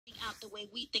out the way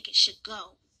we think it should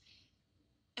go.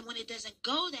 And when it doesn't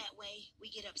go that way, we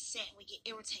get upset and we get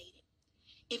irritated.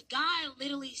 If God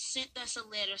literally sent us a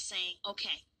letter saying,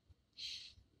 okay,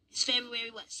 it's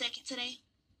February, 2nd today?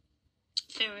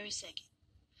 February 2nd.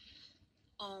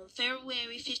 On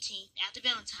February 15th, after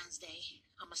Valentine's Day,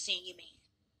 I'm going to send you man.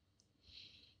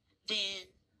 Then,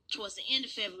 towards the end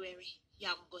of February,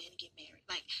 y'all going to go ahead and get married.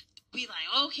 Like, we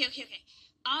like, okay.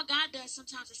 All God does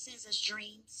sometimes is sends us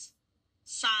dreams,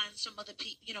 signs from other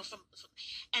people,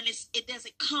 and it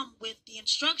doesn't come with the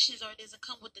instructions, or it doesn't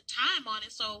come with the time on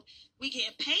it, so we get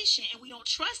impatient and we don't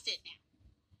trust it now.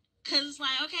 Because it's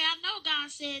like, okay, I know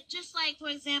God said, just like, for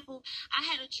example, I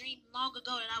had a dream long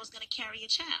ago that I was going to carry a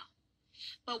child.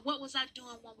 But what was I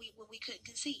doing when we couldn't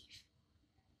conceive?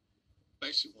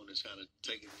 Basically, want to try to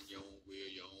take it in your own will,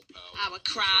 your own power. I would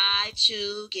cry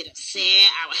too, get upset.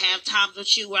 I would have times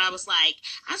with you where I was like,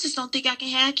 I just don't think I can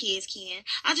have kids, Ken.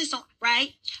 I just don't,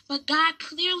 right? But God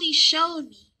clearly showed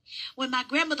me when my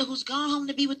grandmother, who's gone home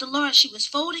to be with the Lord, she was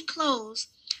folding clothes,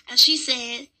 and she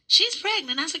said, she's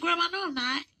pregnant. I said, Grandma, no, I'm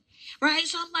not. Right?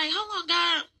 So I'm like, hold on,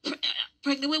 God,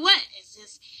 pregnant with what? Is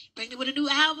this pregnant with a new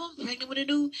album? Pregnant with a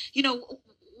new,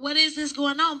 what is this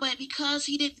going on? But because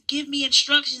he didn't give me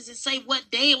instructions and say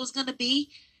what day it was going to be,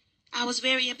 I was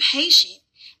very impatient.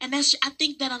 And I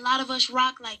think that a lot of us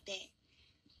rock like that.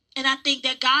 And I think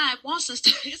that God wants us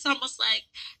to, it's almost like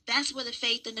that's where the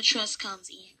faith and the trust comes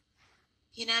in.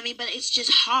 You know what I mean? But it's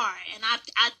just hard. And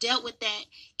I dealt with that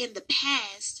in the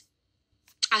past.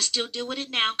 I still deal with it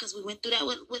now because we went through that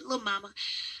with little mama,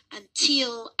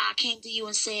 until I came to you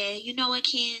and said, you know what,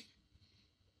 Ken?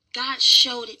 God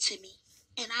showed it to me.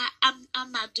 And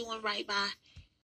I'm not doing right by